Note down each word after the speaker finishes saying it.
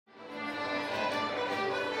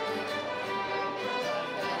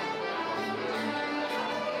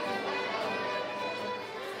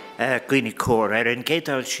Gwini cwr, yn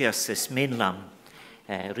geidol sias ys mynlam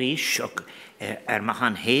rhys, og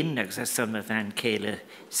mahan hyn, ag sasol ma fan ceile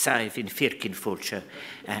saif in firkin fwlcha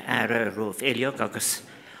rof eliog, agos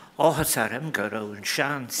ohas aram gyro yn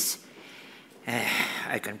sians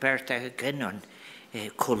ag yn bert ag yn on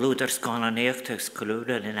colwyd ar sgan an eachtags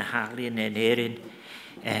colwyd yn y halin yn erin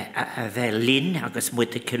a fel lyn agos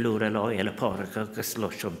mwyd y cilwr a loi el y porag agos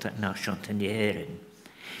losiont yn erin.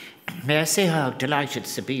 May I say how delighted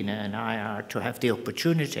Sabina and I are to have the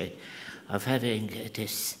opportunity of having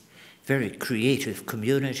this very creative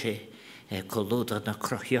community called Lodra na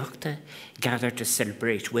Crochiochta gathered to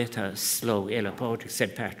celebrate with us Slow Elapod,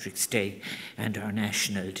 St. Patrick's Day and our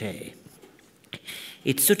National Day.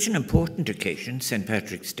 It's such an important occasion, St.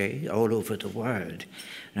 Patrick's Day, all over the world.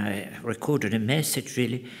 And I recorded a message,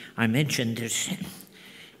 really. I mentioned that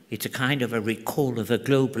it's a kind of a recall of a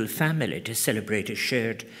global family to celebrate a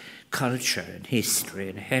shared culture and history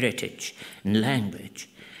and heritage and language.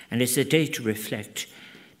 And it's a day to reflect,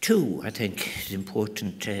 too, I think it's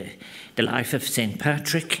important, the life of St.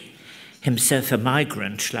 Patrick, himself a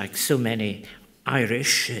migrant like so many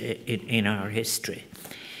Irish in our history.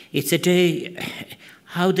 It's a day,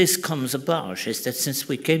 how this comes about is that since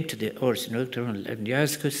we came to the Áras and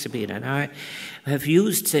Uachtaráin, Sabina and I have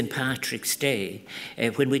used St. Patrick's Day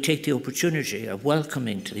when we take the opportunity of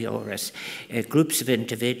welcoming to the Áras groups of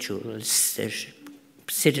individuals,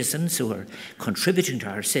 citizens who are contributing to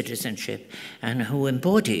our citizenship and who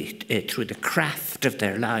embody through the craft of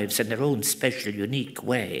their lives in their own special, unique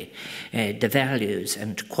way, the values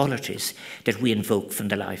and qualities that we invoke from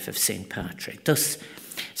the life of St. Patrick. Thus,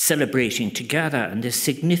 celebrating together on this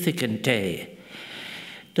significant day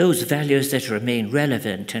those values that remain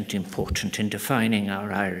relevant and important in defining our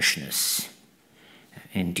Irishness,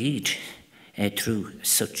 indeed, through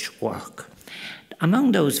such work.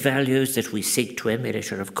 Among those values that we seek to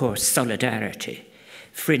emulate are, of course, solidarity,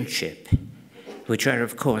 friendship, which are,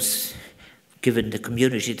 of course, given the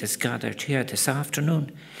community that's gathered here this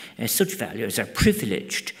afternoon, such values are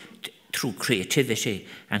privileged through creativity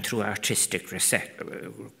and through artistic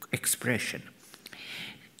expression.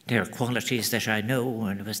 There are qualities that I know,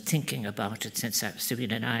 and I was thinking about it since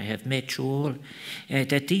Sabina and I have met you all,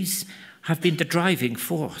 that these have been the driving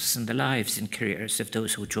force in the lives and careers of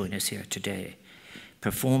those who join us here today.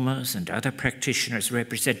 Performers and other practitioners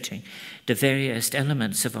representing the various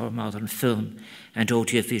elements of our modern film and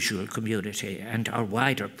audiovisual community and our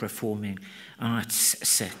wider performing arts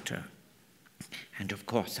sector. And of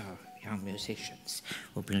course our young musicians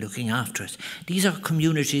who've been looking after us. These are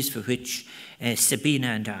communities for which Sabina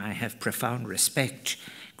and I have profound respect,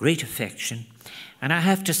 great affection, and I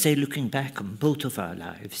have to say, looking back on both of our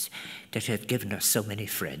lives, that have given us so many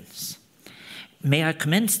friends. May I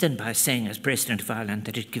commence then by saying, as President of Ireland,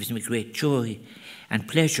 that it gives me great joy and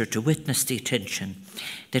pleasure to witness the attention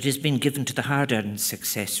that has been given to the hard-earned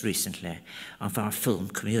success recently of our film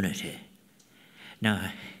community.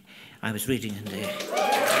 Now, I was reading in the...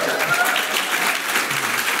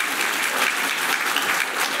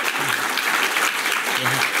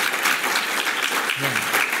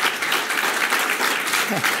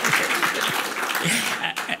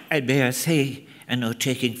 And may I say, and not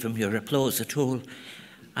taking from your applause at all,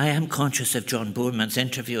 I am conscious of John Boorman's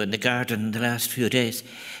interview in The Guardian in the last few days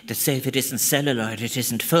that say if it isn't celluloid, it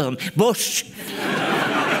isn't film. But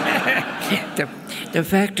the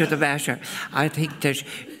fact of the matter, I think that,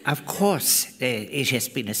 of course, it has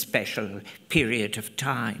been a special period of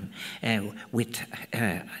time with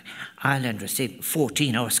Ireland receiving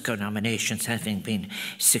 14 Oscar nominations having been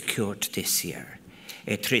secured this year.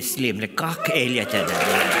 Tris limle gach eiliad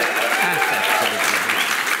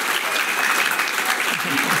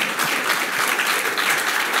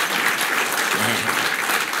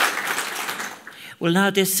Well, now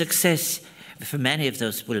this success, for many of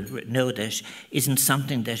those will know that, isn't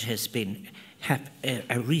something that has been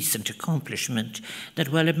a recent accomplishment, that,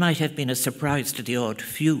 well, it might have been a surprise to the odd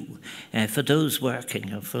few. For those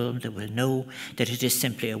working on film, they will know that it is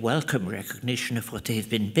simply a welcome recognition of what they've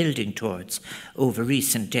been building towards over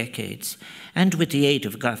recent decades, and with the aid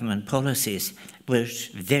of government policies,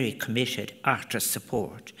 with very committed artist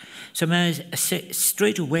support. So may I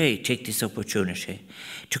straight away take this opportunity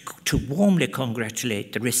to warmly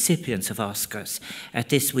congratulate the recipients of Oscars at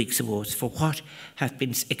this week's awards for what have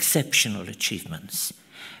been exceptional achievements.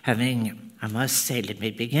 I must say, let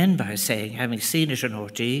me begin by saying, having seen it on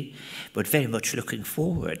RTÉ, but very much looking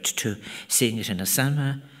forward to seeing it in the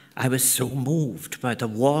cinema, I was so moved by the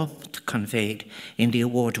warmth conveyed in the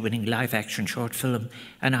award-winning live-action short film,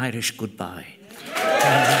 An Irish Goodbye.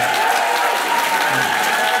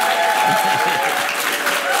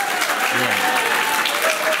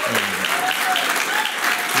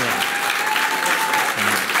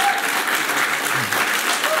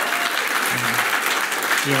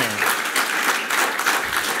 Yeah.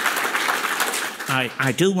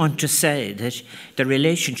 I do want to say that the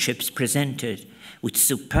relationships presented with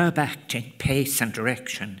superb acting, pace and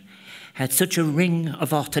direction had such a ring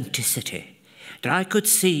of authenticity that I could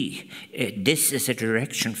see this is a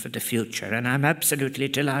direction for the future. And I'm absolutely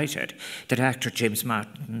delighted that actor James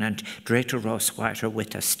Martin and director Ross White are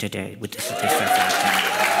with us today. With this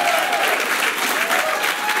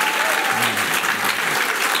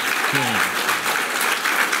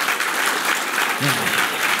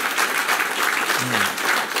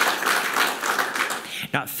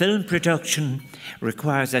Now, film production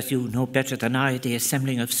requires, as you know better than I, the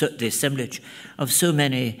assemblage of so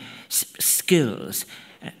many skills.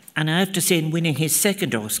 And I have to say, in winning his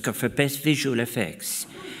second Oscar for Best Visual Effects,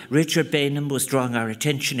 Richard Bainham was drawing our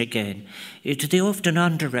attention again to the often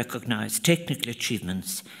under-recognised technical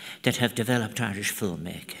achievements that have developed Irish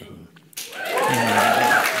filmmaking.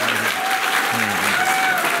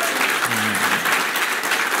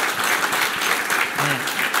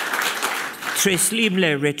 Trace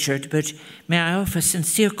Limle, Richard, but may I offer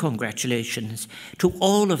sincere congratulations to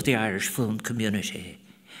all of the Irish film community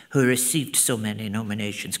who received so many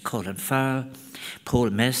nominations: Colin Farrell,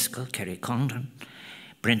 Paul Mescal, Kerry Condon,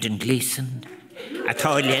 Brendan Gleeson,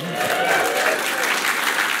 Athailin,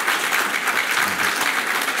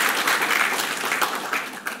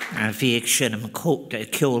 Viek Shinam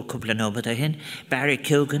Kjol Kublanoba, Barry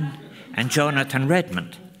Keoghan, and Jonathan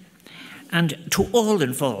Redmond. And to all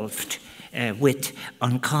involved, with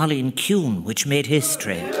on Colleen Kuhn, which made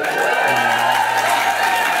history.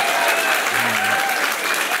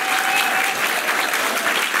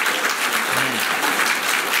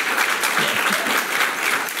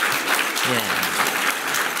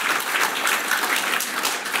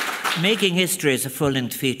 Making history is a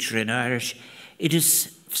full-length feature in Irish. It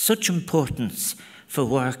is such importance for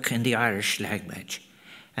work in the Irish language.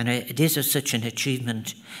 And this is such an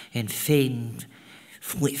achievement in fame.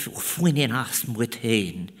 Fwinin asm with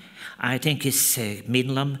hain. I think is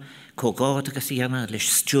Minlam, Kogodagas Yana, Lish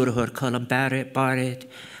Sturhur Colum Barret,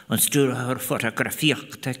 and Sturhur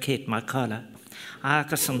Photografiachta Kate Macala.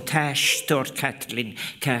 Agus on Tash, Stort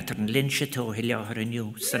Catherine Lynch, to Hilar and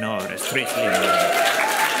you, Sonoras,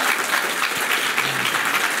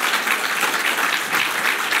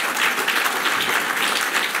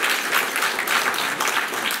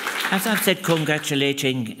 As I've said,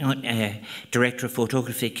 congratulating Director of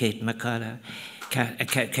Photography Kate McCullough,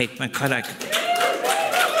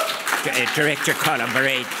 Director Colin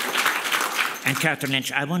Barrett, and Catherine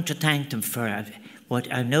Lynch, I want to thank them for what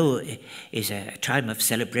I know is a time of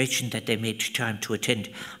celebration that they made time to attend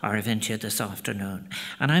our event here this afternoon.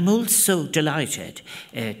 And I'm also delighted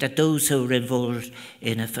that those who were involved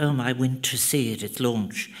in a film I went to see at its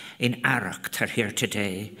launch in Áras are here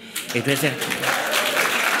today. It was a...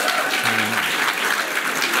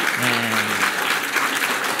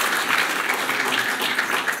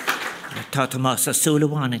 Tatamasa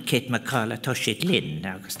Sulawan and Kate McCall Toshit Lynn.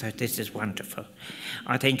 Now, this is wonderful.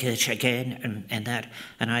 I think it's again,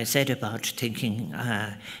 and I said about thinking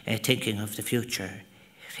of the future.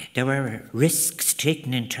 There were risks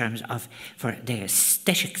taken in terms of for the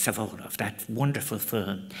aesthetics of all of that wonderful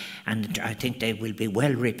film, and I think they will be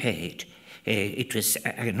well repaid. It was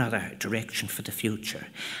another direction for the future.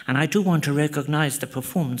 And I do want to recognise the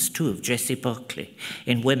performance, too, of Jessie Buckley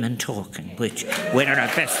in Women Talking, which winner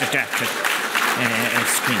of Best Adapted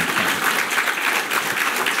Screenplay.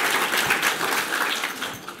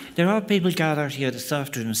 There are people gathered here this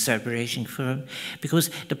afternoon celebrating film because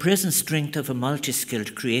the present strength of a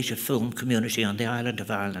multi-skilled creative film community on the island of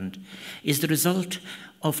Ireland is the result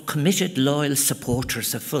of committed, loyal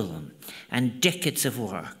supporters of film and decades of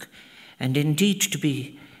work. And indeed to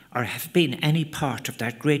be, or have been any part of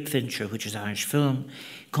that great venture which is Irish film,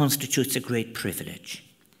 constitutes a great privilege.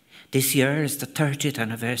 This year is the 30th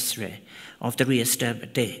anniversary of the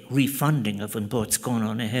refunding of an board's gone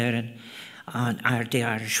on here on the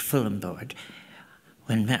Irish Film Board.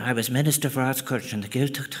 When I was Minister for Arts, Culture and the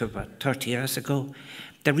Gaeltacht about 30 years ago,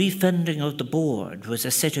 the refunding of the board was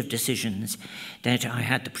a set of decisions that I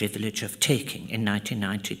had the privilege of taking in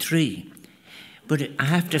 1993. But I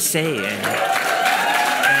have to say,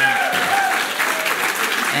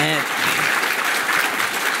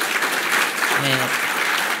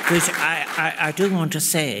 which I do want to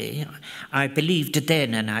say, I believed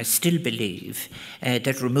then, and I still believe,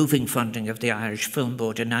 that removing funding of the Irish Film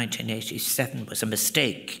Board in 1987 was a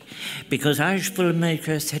mistake, because Irish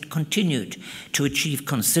filmmakers had continued to achieve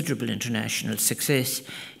considerable international success,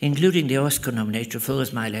 including the Oscar-nominated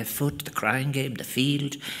films My Left Foot, The Crying Game, The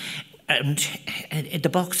Field, the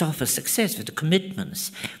box office success of the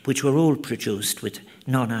commitments, which were all produced with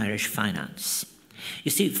non-Irish finance.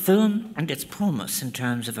 You see, film and its promise in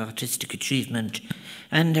terms of artistic achievement,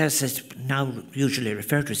 and as is now usually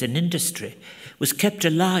referred to as an industry, was kept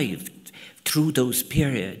alive through those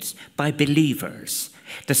periods by believers.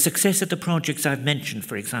 The success of the projects I've mentioned,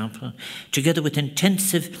 for example, together with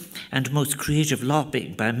intensive and most creative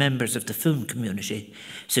lobbying by members of the film community,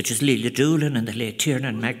 such as Leila Doolan and the late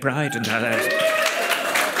Tiernan McBride and others,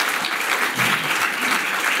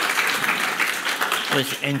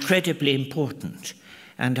 was incredibly important.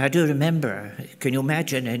 And I do remember, can you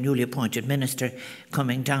imagine a newly appointed minister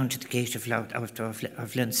coming down to the gate of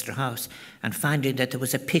Leinster House and finding that there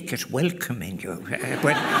was a picket welcoming you?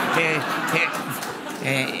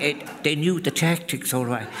 They knew the tactics all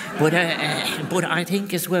right. But I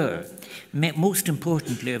think as well, most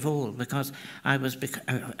importantly of all, because I was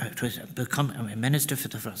become a minister for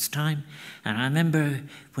the first time, and I remember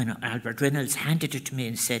when Albert Reynolds handed it to me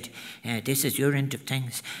and said, this is your end of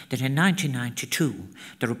things, that in 1992,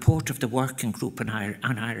 the report of the working group on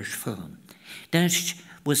Irish film, that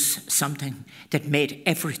was something that made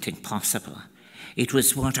everything possible. It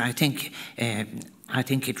was what I think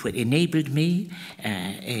it enabled me.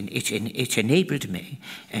 It enabled me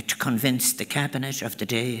to convince the cabinet of the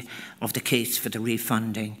day of the case for the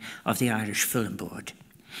refunding of the Irish Film Board.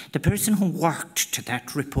 The person who worked to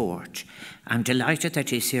that report, I'm delighted that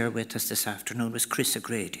he's here with us this afternoon, was Chris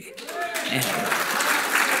O'Grady.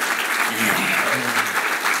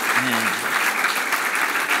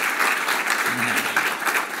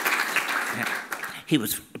 He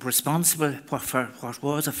was responsible for what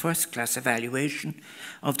was a first-class evaluation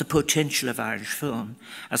of the potential of Irish film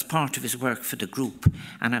as part of his work for the group.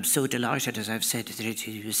 And I'm so delighted, as I've said, that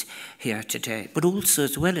he was here today. But also,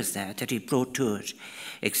 as well as that he brought to it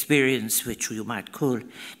experience which you might call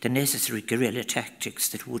the necessary guerrilla tactics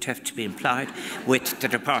that would have to be applied with the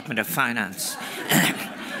Department of Finance.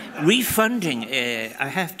 Refunding, I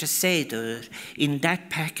have to say, though, in that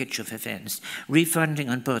package of events, refunding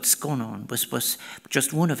on both Sconon was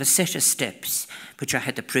just one of a set of steps which I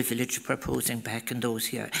had the privilege of proposing back in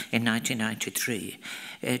those years, in 1993,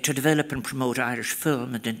 to develop and promote Irish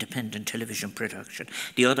film and independent television production.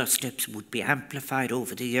 The other steps would be amplified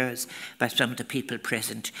over the years by some of the people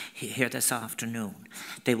present here this afternoon.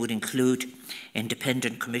 They would include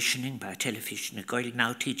independent commissioning by Television na Gael,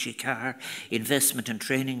 now TG Carr, investment and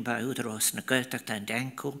training by Uachtaráin na Gaeltacht and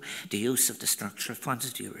ANCO, the use of the structural funds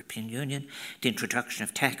of the European Union, the introduction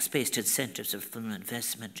of tax-based incentives of film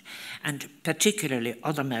investment, and particularly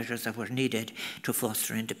other measures that were needed to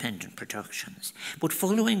foster independent productions. But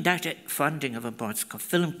following that funding of Abortska,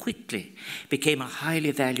 film quickly became a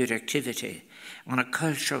highly valued activity on a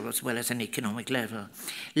cultural as well as an economic level,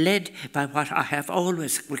 led by what I have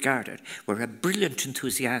always regarded were a brilliant,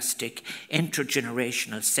 enthusiastic,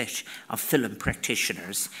 intergenerational set of film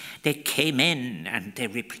practitioners. They came in and they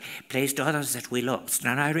replaced others that we lost.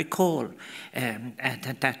 And I recall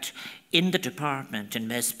that in the department in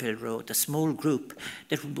Mespil Road, the small group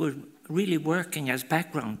that were really working as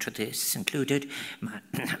background to this included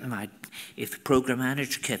my programme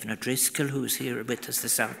manager, Kevin O'Driscoll, who's here with us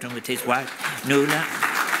this afternoon with his wife, Nuala.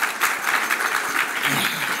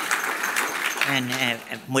 And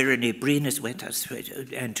Muireann O'Brien is with us,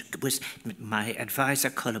 and was my advisor,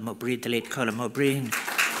 Colm O'Brien, the late Colm O'Brien.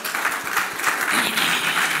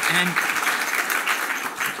 And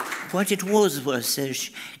what it was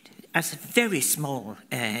as a very small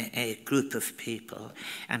group of people,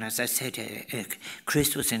 and as I said,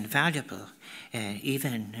 Chris was invaluable,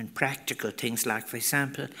 even in practical things like, for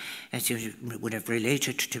example, as you would have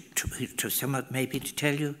related to some of maybe to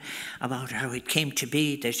tell you about how it came to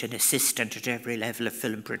be that an assistant at every level of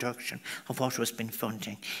film production of what was being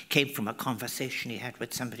funding came from a conversation he had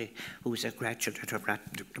with somebody who was a graduate of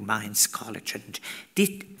Mines College. And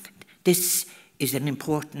this is an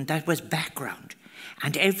important, that was background.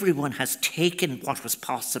 And everyone has taken what was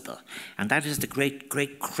possible. And that is the great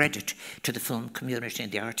credit to the film community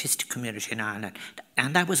and the artistic community in Ireland.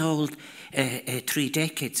 And that was all 3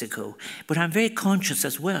 decades ago. But I'm very conscious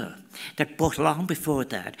as well that long before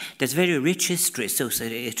that, there's very rich history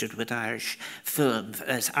associated with Irish film,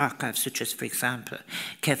 as archives such as, for example,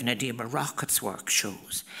 Kevin Adema Rocket's work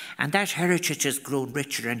shows. And that heritage has grown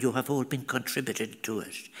richer, and you have all been contributed to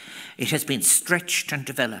it. It has been stretched and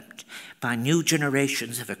developed by new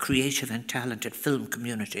generations of a creative and talented film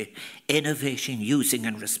community, innovating, using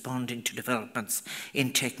and responding to developments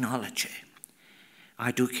in technology. I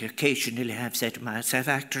do occasionally have said to myself,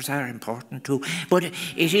 actors are important too, but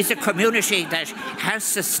it is a community that has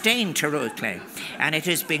sustained heroically, and it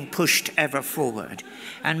is being pushed ever forward.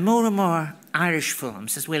 And more Irish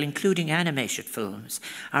films, as well, including animated films,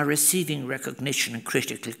 are receiving recognition and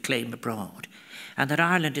critical acclaim abroad. And that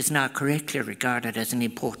Ireland is now correctly regarded as an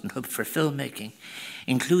important hub for filmmaking,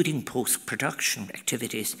 including post-production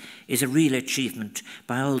activities, is a real achievement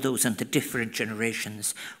by all those in the different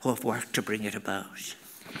generations who have worked to bring it about.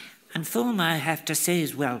 And film, I have to say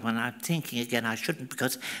as well, when I'm thinking again, I shouldn't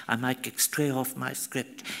because I might get stray off my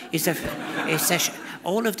script, is that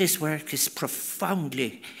all of this work is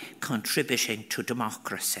profoundly contributing to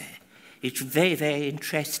democracy. It's very, very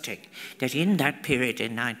interesting that in that period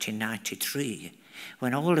in 1993,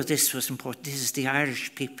 when all of this was important, this is the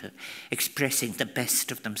Irish people expressing the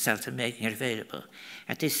best of themselves and making it available.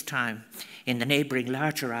 At this time, in the neighbouring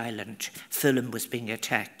larger island, film was being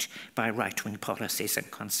attacked by right-wing policies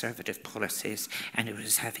and conservative policies, and it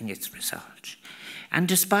was having its result. And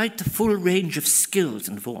despite the full range of skills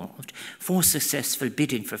involved for successful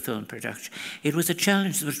bidding for film production, it was a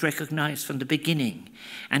challenge that was recognised from the beginning,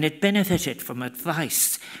 and it benefited from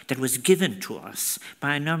advice that was given to us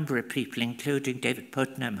by a number of people, including David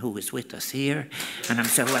Putnam, who is with us here, and I'm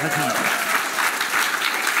so welcome.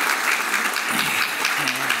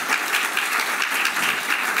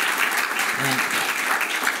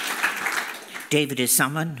 David is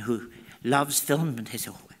someone who loves film and has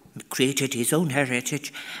created his own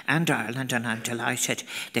heritage and Ireland, and I'm delighted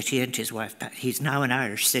that he and his wife, he's now an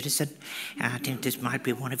Irish citizen. I think this might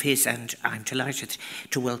be one of his, and I'm delighted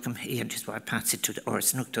to welcome he and his wife Patsy to the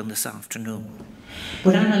Áras this afternoon.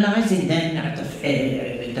 But analysing then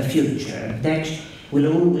the future, that will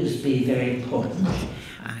always be very important.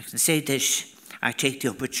 I can say that I take the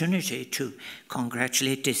opportunity to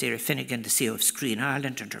congratulate Desiree Finnegan, the CEO of Screen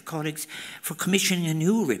Ireland, and her colleagues for commissioning a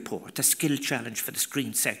new report, The Skill Challenge for the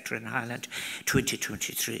Screen Sector in Ireland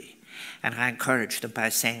 2023. And I encouraged them by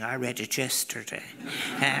saying, I read it yesterday.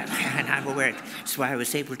 And I'm aware, so I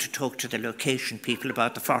was able to talk to the location people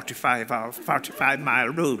about the 45-mile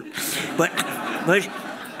rule. But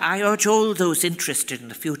I urge all those interested in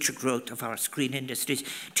the future growth of our screen industries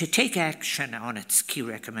to take action on its key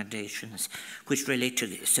recommendations, which relate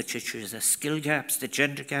to such issues as skill gaps, the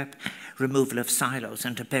gender gap, removal of silos,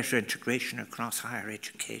 and a better integration across higher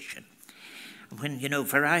education. When,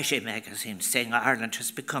 Variety magazine saying Ireland has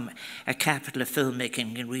become a capital of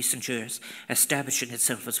filmmaking in recent years, establishing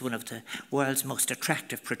itself as one of the world's most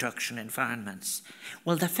attractive production environments.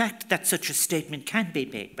 Well, the fact that such a statement can be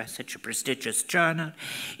made by such a prestigious journal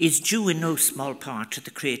is due in no small part to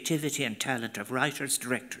the creativity and talent of writers,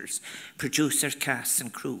 directors, producers, casts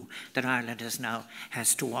and crew that Ireland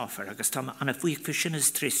has to offer.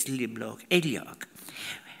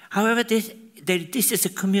 However, this is a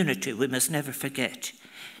community we must never forget,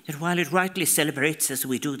 that while it rightly celebrates, as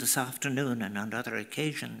we do this afternoon and on other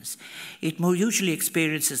occasions, it more usually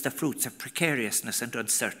experiences the fruits of precariousness and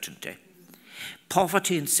uncertainty.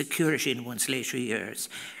 Poverty and security in one's later years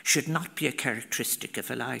should not be a characteristic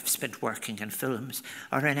of a life spent working in films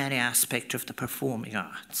or in any aspect of the performing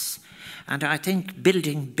arts. And I think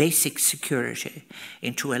building basic security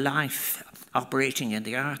into a life operating in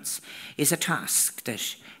the arts is a task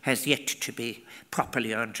that has yet to be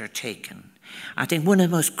properly undertaken. I think one of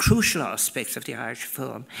the most crucial aspects of the Irish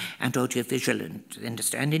film and audiovisual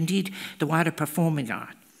industry, and indeed the wider performing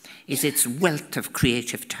art, is its wealth of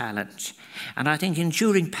creative talent. And I think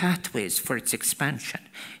enduring pathways for its expansion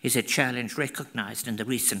is a challenge recognised in the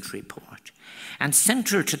recent report. And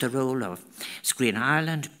central to the role of Screen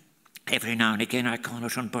Ireland, every now and again I call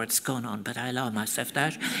it Unbird Sconon, but I allow myself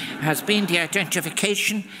that, has been the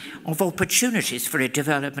identification of opportunities for a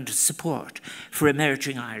development and support for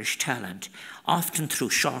emerging Irish talent, often through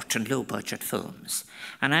short and low budget films.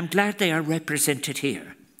 And I'm glad they are represented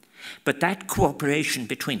here. But that cooperation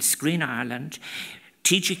between Screen Ireland,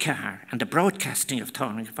 TG4 and the Broadcasting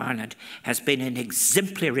Authority of Ireland has been an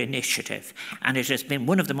exemplary initiative, and it has been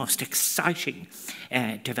one of the most exciting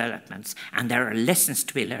developments, and there are lessons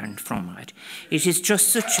to be learned from it. It is just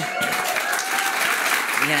such a...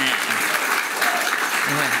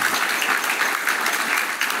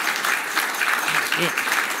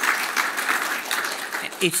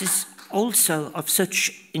 It is also of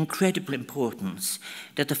such incredible importance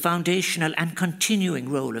that the foundational and continuing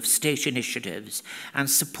role of state initiatives and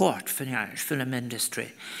support for the Irish film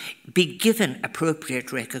industry be given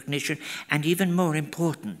appropriate recognition, and even more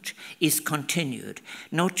important, is continued,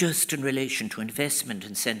 not just in relation to investment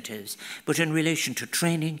incentives, but in relation to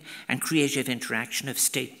training and creative interaction of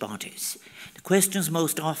state bodies. The questions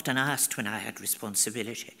most often asked when I had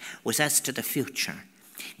responsibility was as to the future.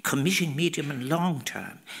 committing medium and long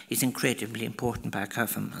term is incredibly important by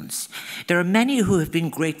governments. There are many who have been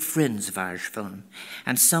great friends of Irish film,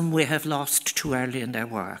 and some we have lost too early in their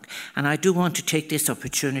work. And I do want to take this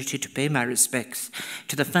opportunity to pay my respects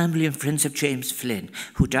to the family and friends of James Flynn,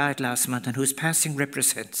 who died last month and whose passing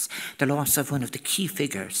represents the loss of one of the key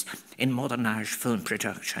figures in modern Irish film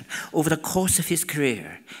production. Over the course of his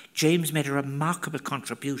career, James made a remarkable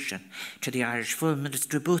contribution to the Irish film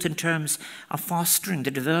industry, both in terms of fostering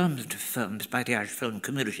the development of films by the Irish film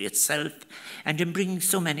community itself and in bringing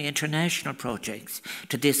so many international projects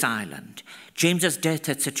to this island. James's death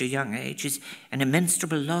at such a young age is an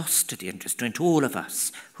immeasurable loss to the industry and to all of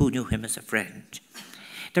us who knew him as a friend.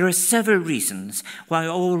 There are several reasons why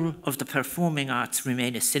all of the performing arts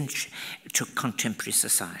remain essential to contemporary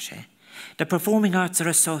society. The performing arts are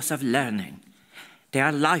a source of learning. They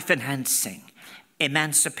are life-enhancing,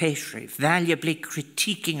 emancipatory, valuably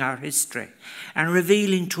critiquing our history and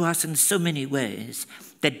revealing to us in so many ways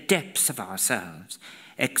the depths of ourselves,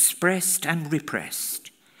 expressed and repressed,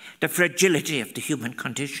 the fragility of the human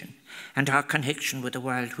condition and our connection with the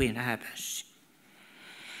world we inhabit.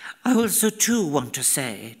 I also too want to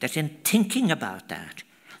say that in thinking about that,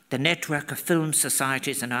 the network of film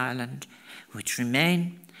societies in Ireland, which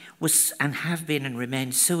was and have been and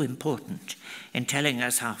remain so important in telling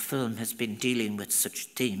us how film has been dealing with such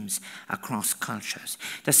themes across cultures.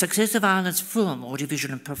 The success of Ireland's film,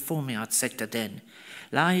 audiovisual and performing arts sector then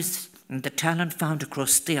lies in the talent found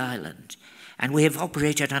across the island, and we have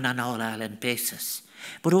operated on an all-island basis,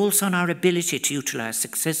 but also on our ability to utilise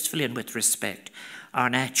successfully and with respect our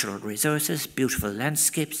natural resources, beautiful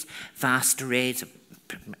landscapes, vast arrays of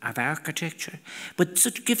architecture, but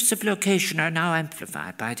such gifts of location are now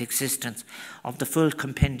amplified by the existence of the full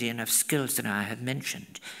compendium of skills that I have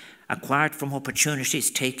mentioned, acquired from opportunities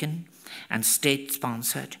taken and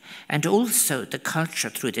state-sponsored, and also the culture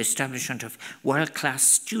through the establishment of world-class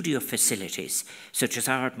studio facilities, such as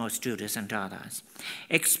Ardmore Studios and others.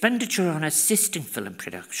 Expenditure on assisting film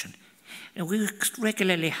production, and we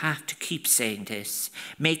regularly have to keep saying this,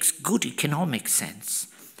 makes good economic sense.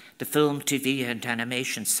 The film, TV and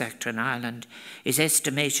animation sector in Ireland is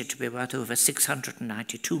estimated to be worth over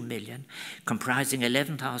 692 million, comprising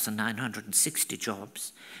 11,960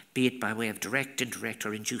 jobs, be it by way of direct, indirect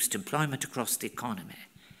or induced employment across the economy.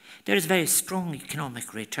 There is very strong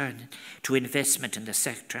economic return to investment in the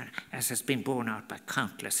sector, as has been borne out by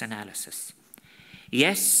countless analysis.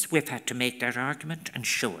 Yes, we've had to make that argument and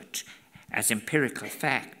show it as empirical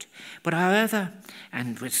fact. But however,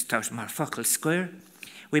 and with Marfocal Square,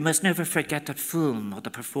 we must never forget that film or the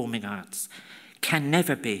performing arts can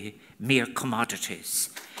never be mere commodities.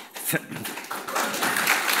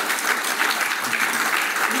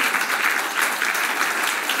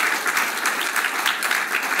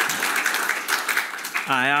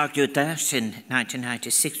 I argued that in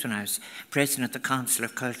 1996 when I was President of the Council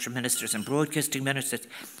of Culture Ministers and Broadcasting Ministers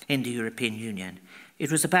in the European Union.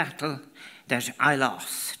 It was a battle that I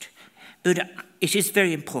lost. But it is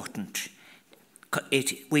very important.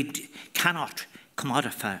 We cannot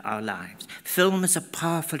commodify our lives. Film is a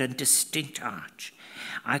powerful and distinct art,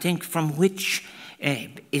 I think, from which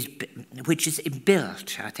is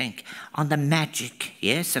built, I think, on the magic,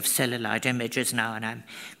 yes, of celluloid images now, and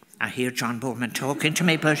I hear John Borman talking to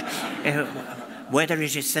me, but whether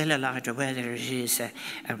it is celluloid or whether it is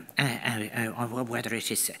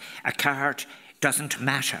a card doesn't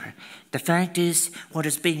matter. The fact is, what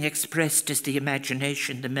is being expressed is the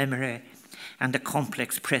imagination, the memory, and the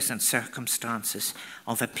complex present circumstances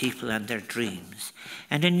of a people and their dreams.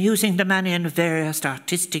 And in using the many and various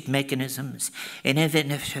artistic mechanisms in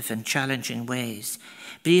innovative and challenging ways,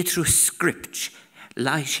 be it through script,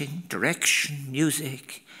 lighting, direction,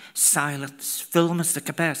 music, silence, film has the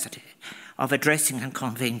capacity of addressing and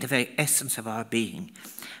conveying the very essence of our being,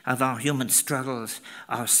 of our human struggles,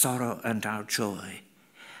 our sorrow and our joy.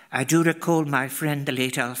 I do recall my friend, the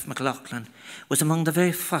late Alf McLaughlin, was among the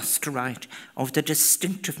very first to write of the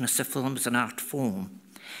distinctiveness of film as an art form.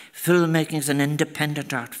 Filmmaking is an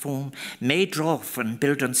independent art form, may draw from and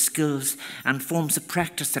build on skills and forms of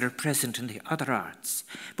practice that are present in the other arts,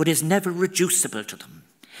 but is never reducible to them.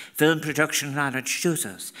 Film production knowledge shows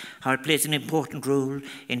us how it plays an important role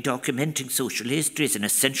in documenting social history as an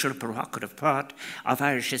essential provocative part of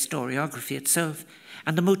Irish historiography itself,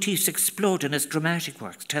 and the motifs explored in his dramatic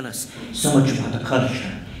works tell us so much about the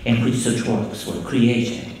culture in which such works were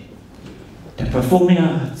created. The performing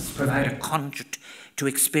arts provide a conduit to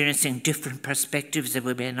experiencing different perspectives that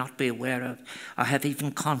we may not be aware of or have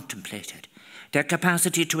even contemplated. Their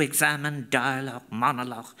capacity to examine dialogue,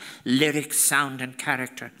 monologue, lyrics, sound and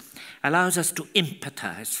character allows us to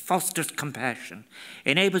empathize, fosters compassion,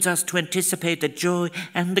 enables us to anticipate the joy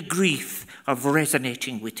and the grief of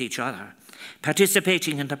resonating with each other,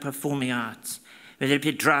 participating in the performing arts, whether it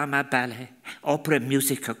be drama, ballet, opera,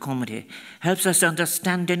 music, or comedy, helps us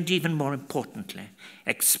understand and, even more importantly,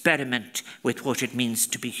 experiment with what it means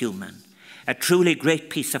to be human. A truly great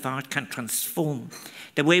piece of art can transform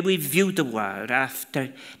the way we view the world,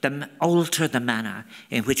 alter the manner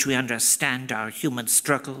in which we understand our human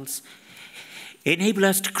struggles, enable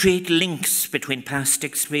us to create links between past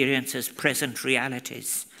experiences, present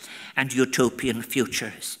realities, and utopian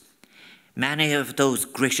futures. Many of those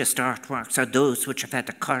greatest artworks are those which have had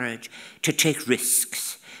the courage to take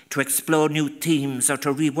risks, to explore new themes, or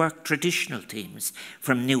to rework traditional themes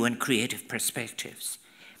from new and creative perspectives.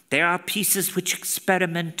 They are pieces which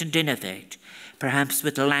experiment and innovate, perhaps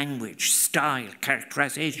with language, style,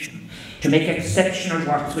 characterization, to make exceptional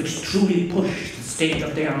works which truly push the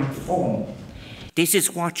state-of-the-art form. This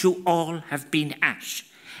is what you all have been at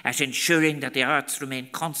ensuring that the arts remain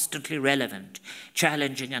constantly relevant,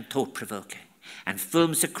 challenging and thought-provoking, and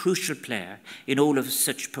film's a crucial player in all of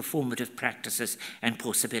such performative practices and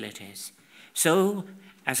possibilities. So,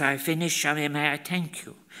 as I finish, may I thank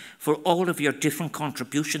you for all of your different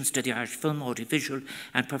contributions to the Irish film, audiovisual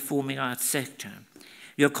and performing arts sector.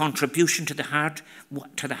 Your contribution to the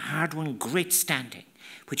hard-won great standing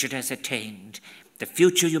which it has attained, the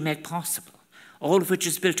future you make possible, all of which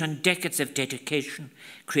is built on decades of dedication,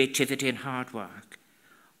 creativity and hard work.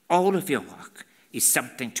 All of your work is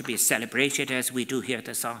something to be celebrated as we do here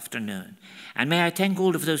this afternoon. And may I thank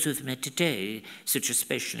all of those who have made today such a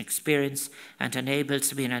special experience and enabled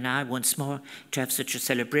Sabina and I once more to have such a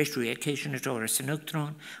celebratory occasion at Áras and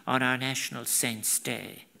Uachtaráin on our National Saints'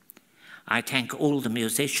 Day. I thank all the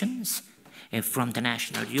musicians from the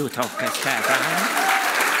National Youth Orchestra of Ireland.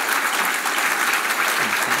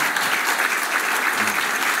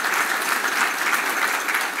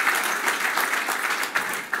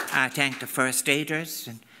 I thank the first aiders,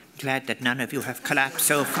 and I'm glad that none of you have collapsed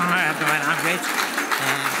so far.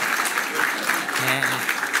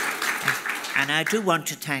 And I do want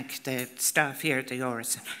to thank the staff here at the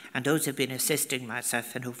Áras and those who have been assisting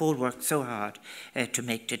myself and who've all worked so hard to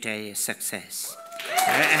make today a success.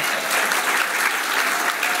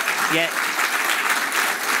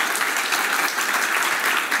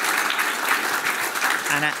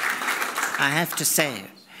 And I have to say,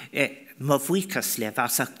 Mavwikas le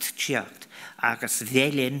vasacht tiacht, agus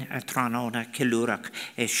velin tranona kilurach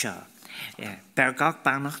seo. Bergach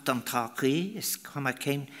bannacht an taci is cuma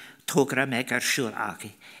cyn togra meg siúr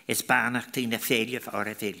agi, is bannacht in a failure or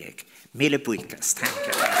a village. Mille buikas, thank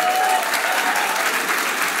you.